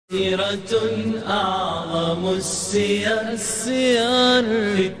سيرة أعظم السير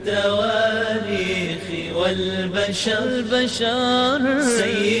في التواريخ والبشر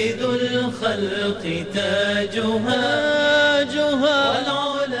سيد الخلق تاجها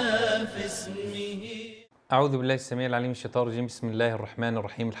والعلا في اسمه. أعوذ بالله السميع العليم من الشيطان الرجيم. بسم الله الرحمن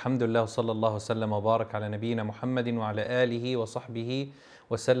الرحيم. الحمد لله وصلى الله وسلم وبارك على نبينا محمد وعلى آله وصحبه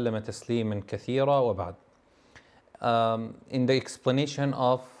وسلم تسليما كثيرا وبعد. In the explanation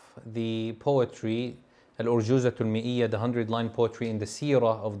of the poetry, الأرجوزة الميئية, the 100-line poetry in the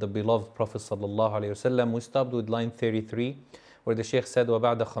Seerah of the beloved Prophet sallallahu alayhi wasallam, we stopped with line 33, where the Shaykh said,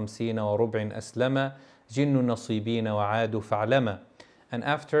 وَبَعْدَ خَمْسِينَ وَرُبْعٍ أَسْلَمَ جِنُّ نَصِيبِينَ وَعَادُ فَعْلَمَ. And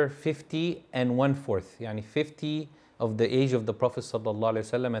after 50 and 1/4, yani 50 of the age of the Prophet sallallahu alayhi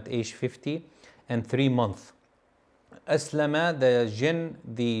wasallam, at age 50 and 3 months, Aslama, the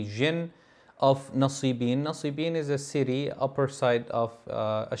jinn of Nasebeen. Nasebeen is a city upper side of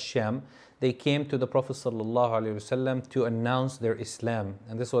Sham. They came to the Prophet sallallahu alaihi wasallam to announce their Islam,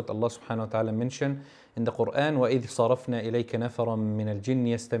 and this is what Allah subhanahu wa ta'ala mentioned in the Quran. وَإِذْ صَرَفْنَا إِلَيْكَ نَفَرًا مِنَ الْجِنِّ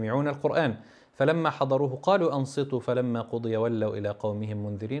يَسْتَمِعُونَ الْقُرْآنَ فلما حضروه قالوا أنصتوا فلما قضي ولوا إلى قومهم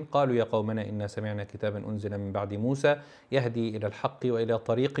منذرين قالوا يا قومنا إنا سمعنا كتابا أنزل من بعد موسى يهدي إلى الحق وإلى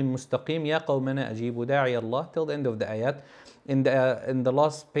طريق مستقيم يا قومنا أجيبوا داعي الله, till the end of the ayat. In the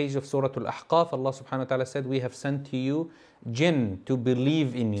last page of Surah Al-Ahqaf, Allah subhanahu wa ta'ala said, we have sent to you jinn to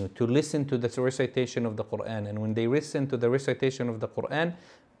believe in you, to listen to the recitation of the Quran. And when they listen to the recitation of the Quran,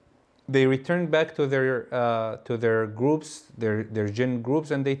 they returned back to their groups, their jinn groups,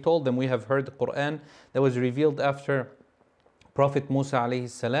 and they told them, we have heard the Quran that was revealed after Prophet Musa alayhi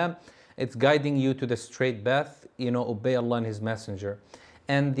salam. It's guiding you to the straight path, obey Allah and His Messenger.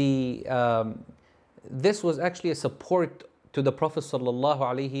 And this was actually a support to the Prophet sallallahu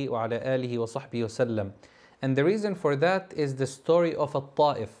alayhi wa ala alihi wa sahbihi wasallam. And the reason for that is the story of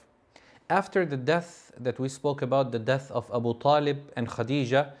At-Ta'if. After the death that we spoke about, the death of Abu Talib and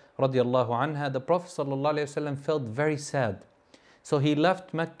Khadija radiallahu anha, the Prophet sallallahu alayhi wasallam felt very sad. So he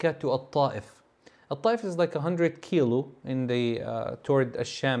left Mecca to At-Ta'if. At-Ta'if is like 100 kilo in the toward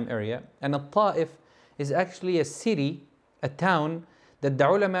Ash-Sham area. And At-Ta'if is actually a city, a town that the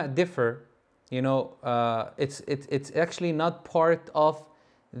ulama differ. It's actually not part of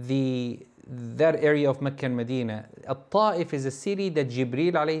that area of Mecca and Medina. At-Ta'if is a city that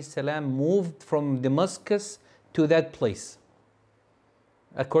Jibreel alayhi salam moved from Damascus to that place.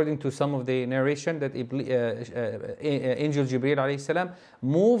 According to some of the narration, that Angel Jibreel alayhi salam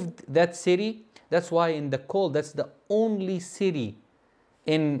moved that city. That's why in the cold, that's the only city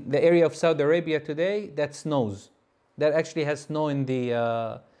in the area of Saudi Arabia today that snows. That actually has snow in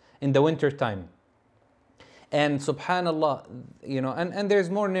the winter time. And subhanallah, and there's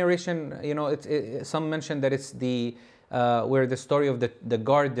more narration, some mention that it's where the story of the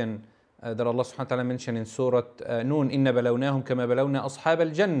garden that Allah subhanahu wa ta'ala mentioned in Surah Noon, إِنَّ بَلَوْنَاهُمْ كَمَا بَلَوْنَا أَصْحَابَ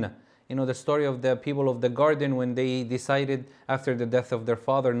الْجَنَّةِ. The story of the people of the garden when they decided after the death of their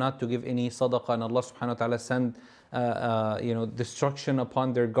father not to give any sadaqah, and Allah subhanahu wa ta'ala sent destruction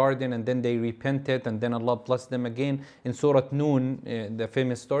upon their garden, and then they repented, and then Allah blessed them again. In Surah Noon, the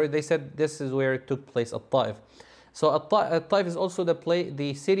famous story, they said this is where it took place, At-Ta'if. So At-Ta'if is also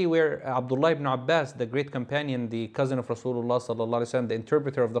the city where Abdullah ibn Abbas, the great companion, the cousin of Rasulullah sallallahu alaihi wasallam, the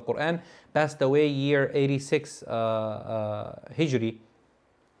interpreter of the Quran, passed away year 86 Hijri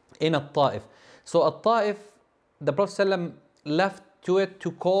in At-Ta'if. So At-Ta'if, the Prophet ﷺ left to it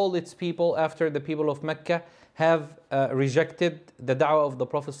to call its people after the people of Mecca have rejected the da'wah of the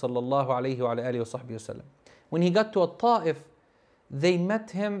Prophet sallallahu alaihi wasallam. When he got to At-Ta'if, they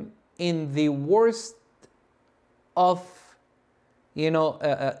met him in the worst of,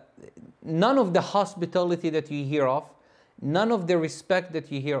 none of the hospitality that you hear of, none of the respect that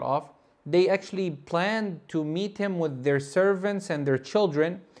you hear of. They actually planned to meet him with their servants and their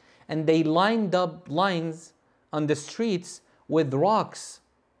children, and they lined up lines on the streets with rocks,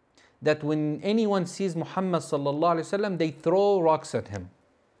 that when anyone sees Muhammad sallallahu alaihi wasallam, they throw rocks at him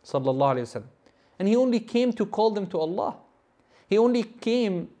sallallahu alaihi wasallam. And he only came to call them to Allah. He only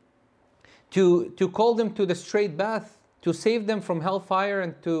came to call them to the straight path, to save them from hellfire,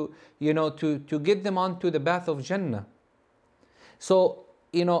 and to get them onto the path of Jannah. So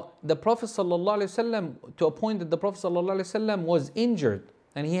the Prophet sallallahu alaihi wasallam, to a point that the Prophet sallallahu alaihi wasallam was injured,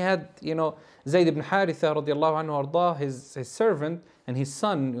 and he had Zayd ibn Haritha radiallahu anhu ardah, his servant, and his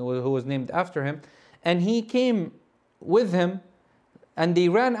son who was named after him, and he came with him, and they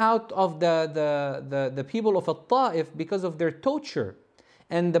ran out of the people of At-Ta'if because of their torture.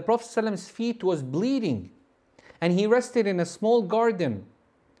 And the Prophet ﷺ's feet was bleeding, and he rested in a small garden.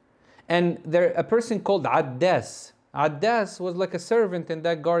 And there, a person called Addas, Addas was like a servant in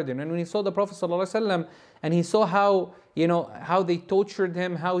that garden. And when he saw the Prophet ﷺ and he saw how, how they tortured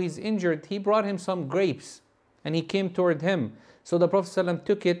him, how he's injured, he brought him some grapes and he came toward him. So the Prophet ﷺ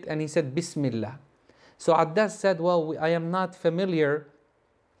took it and he said, Bismillah. So Addas said, well, I am not familiar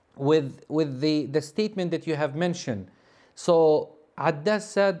with the statement that you have mentioned. So Addas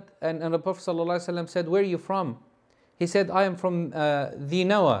said, and the Prophet ﷺ said, where are you from? He said, I am from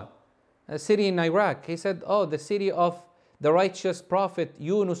Dinawa, a city in Iraq. He said, oh, the city of the righteous prophet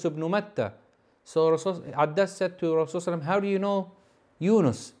Yunus ibn Matta. So Addas said to Rasulullah, how do you know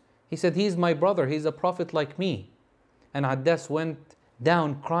Yunus? He said, he's my brother, he's a prophet like me. And Addas went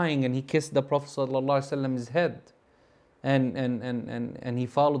down crying and he kissed the Prophet ﷺ's head. And he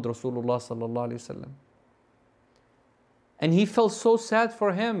followed Rasulullah ﷺ. And he felt so sad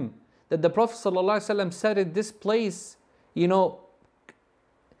for him that the Prophet ﷺ said at this place,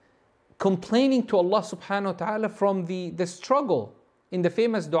 complaining to Allah subhanahu wa ta'ala from the struggle. In the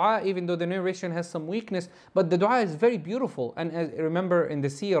famous dua, even though the narration has some weakness, but the dua is very beautiful. And as remember in the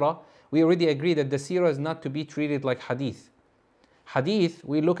Seerah, we already agreed that the Seerah is not to be treated like hadith. Hadith,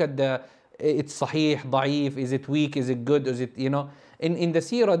 we look at it's sahih, da'if, is it weak, is it good, is it, in the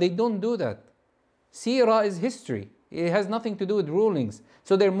Seerah, they don't do that. Seerah is history. It has nothing to do with rulings.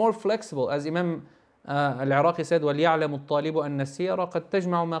 So they're more flexible. As Imam Al-Iraqi said, وَلْيَعْلَمُ الطَّالِبُ أَنَّ السِّيرَ قَدْ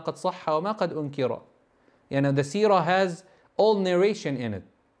تَجْمَعُ مَا قَدْ صَحَّ وَمَا قَدْ أُنْكِرَ. The Seerah has all narration in it.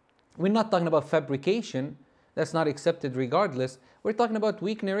 We're not talking about fabrication. That's not accepted regardless. We're talking about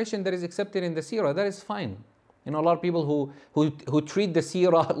weak narration that is accepted in the Seerah. That is fine. A lot of people who treat the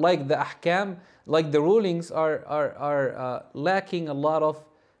Seerah like the ahkam, like the rulings, are lacking a lot of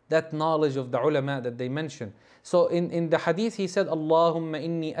that knowledge of the ulama that they mention. So in the hadith he said, Allahumma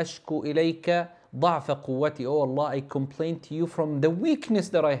inni ashku ilayka ضعف قوتي. Oh Allah, I complain to you from the weakness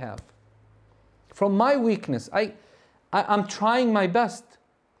that I have. From my weakness. I'm trying my best.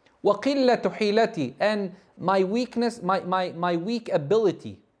 وَقِلَّةُ حِيلَتِي. And my weakness, my weak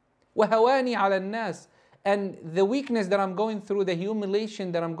ability. وَهَوَانِي عَلَى النَّاسِ. And the weakness that I'm going through, the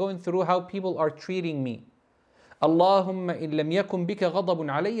humiliation that I'm going through, how people are treating me. Allahumma in lam yakun bika ghadabun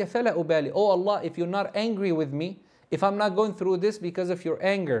alayya fala ubali. Oh Allah, if you're not angry with me, if I'm not going through this because of your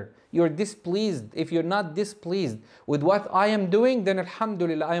anger, you're displeased. If you're not displeased with what I am doing, then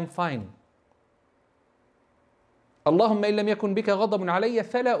alhamdulillah, I am fine. Allahumma in lam yakun bika ghadabun alayya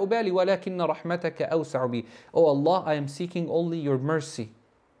fala ubali walakinna rahmataka awsa'u bi. Oh Allah, I am seeking only your mercy.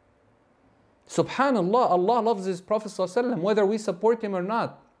 Subhanallah, Allah loves His Prophet ﷺ, whether we support him or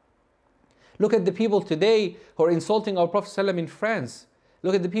not. Look at the people today who are insulting our Prophet ﷺ in France.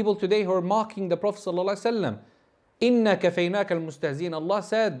 Look at the people today who are mocking the Prophet ﷺ. Inna kafaynak al-mustahzin. Allah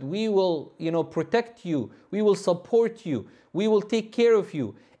said, we will, protect you. We will support you. We will take care of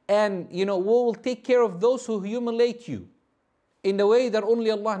you. And, we will take care of those who humiliate you in the way that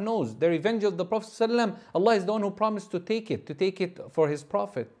only Allah knows. The revenge of the Prophet ﷺ, Allah is the one who promised to take it for His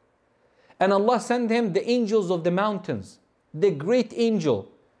Prophet. And Allah sent him the angels of the mountains, the great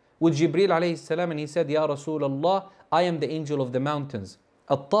angel with Jibreel alayhi salam, and he said, Ya Rasulullah, I am the angel of the mountains.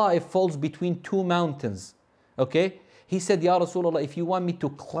 At-Ta'if falls between two mountains. Okay? He said, Ya Rasulullah, if you want me to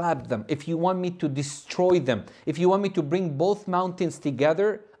clap them, if you want me to destroy them, if you want me to bring both mountains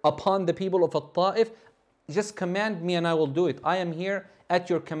together upon the people of At-Ta'if, just command me and I will do it. I am here at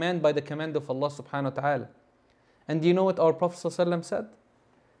your command by the command of Allah subhanahu wa ta'ala. And do you know what our Prophet ﷺ said?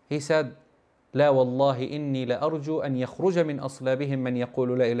 He said, لا والله إني لأرجو أن يخرج من أصلابهم من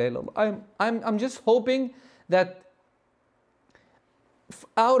يقول لا إله إلا الله. I'm just hoping that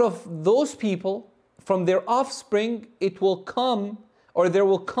out of those people, from their offspring, it will come, or there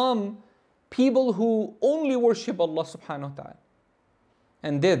will come people who only worship Allah subhanahu wa ta'ala.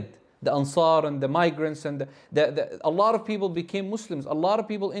 And did. The Ansar and the migrants and a lot of people became Muslims. A lot of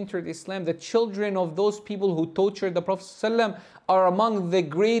people entered Islam. The children of those people who tortured the Prophet ﷺ are among the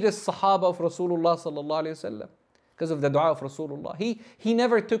greatest Sahaba of Rasulullah ﷺ because of the dua of Rasulullah. He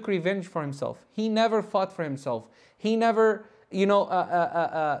never took revenge for himself. He never fought for himself. He never,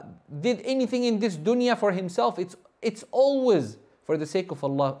 did anything in this dunya for himself. It's always for the sake of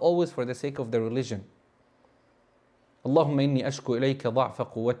Allah, always for the sake of the religion. اللهم إني أشكو إليك ضعف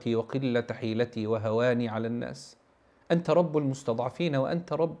قوتي وقلة حيلتي وهواني على الناس أنت رب المستضعفين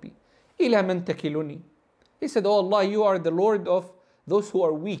وأنت ربي إلى من تكلني. He said, oh Allah, you are the Lord of those who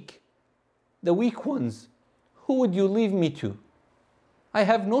are weak, the weak ones. Who would you leave me to? I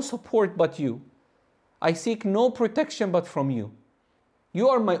have no support but you. I seek no protection but from you. You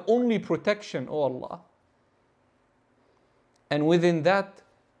are my only protection, oh Allah. And within that,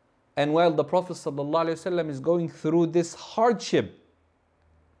 and while the Prophet ﷺ is going through this hardship,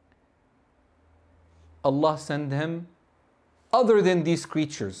 Allah sent him other than these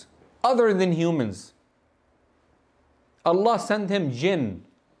creatures, other than humans. Allah sent him jinn,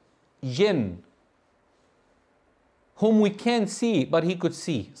 whom we can't see, but he could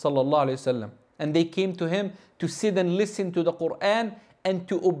see, sallallahu alayhi wasallam. And they came to him to sit and listen to the Quran and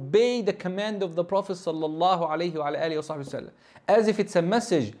to obey the command of the Prophet sallallahu alayhi wasallam. As if it's a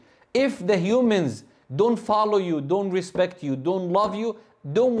message. If the humans don't follow you, don't respect you, don't love you,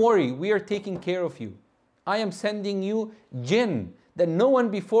 don't worry, we are taking care of you. I am sending you jinn, that no one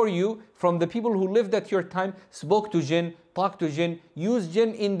before you, from the people who lived at your time, spoke to jinn, talked to jinn, used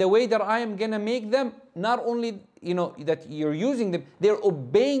jinn in the way that I am going to make them, not only that you're using them, they're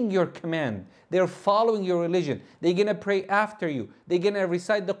obeying your command. They're following your religion. They're going to pray after you. They're going to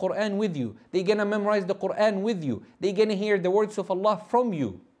recite the Quran with you. They're going to memorize the Quran with you. They're going to hear the words of Allah from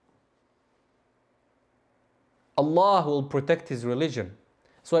you. Allah will protect His religion.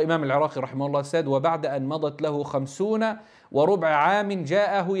 So Imam al-Iraqi rahimahullah said, وَبَعْدَ أَنْ مَضَتْ لَهُ 50 وربع عام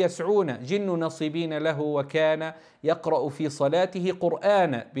جاءه يسعون جن نصيبين له وكان يقرأ في صلاته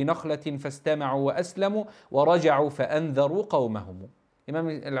قرآن بنخلة فاستمعوا وأسلموا ورجعوا فأنذروا قومهم. Imam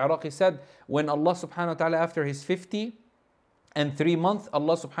al-Iraqi said, when Allah subhanahu wa ta'ala, after his 50 and 3 months,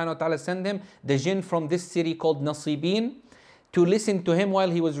 Allah subhanahu wa ta'ala sent him the jinn from this city called Nasebeen to listen to him while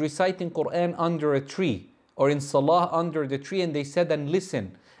he was reciting Quran under a tree, or in salah under the tree, and they said and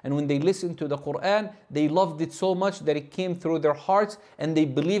listen. And when they listened to the Quran, they loved it so much that it came through their hearts, and they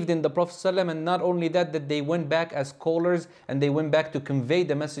believed in the Prophet ﷺ. And not only that, that they went back as scholars, and they went back to convey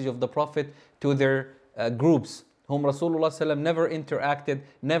the message of the Prophet to their groups, whom Rasulullah ﷺ never interacted,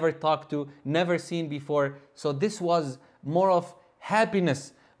 never talked to, never seen before. So this was more of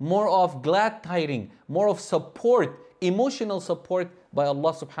happiness, more of glad tidings, more of support, emotional support by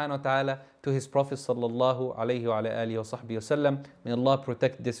Allah subhanahu wa ta'ala to His Prophet sallallahu alayhi wa alihi wa sahbihi wasallam. May Allah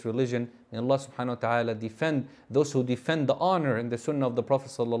protect this religion. May Allah subhanahu wa ta'ala defend those who defend the honor and the sunnah of the Prophet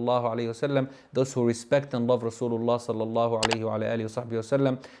sallallahu alayhi wa sallam, those who respect and love Rasulullah sallallahu alayhi wa alihi wa sahbihi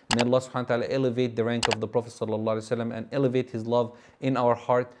wasallam. May Allah subhanahu wa ta'ala elevate the rank of the Prophet sallallahu alayhi wa sallam and elevate his love in our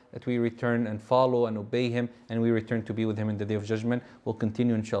heart, that we return and follow and obey him, and we return to be with him in the Day of Judgment. We'll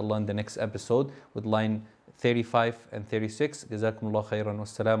continue inshallah in the next episode with line 35 and 36. Jazakumullah khairan.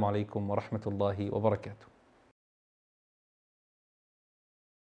 Wassalamu alaikum wa rahmatullahi wa barakatuh.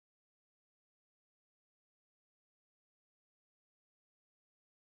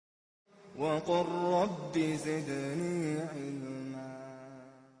 وقل رب زدني علما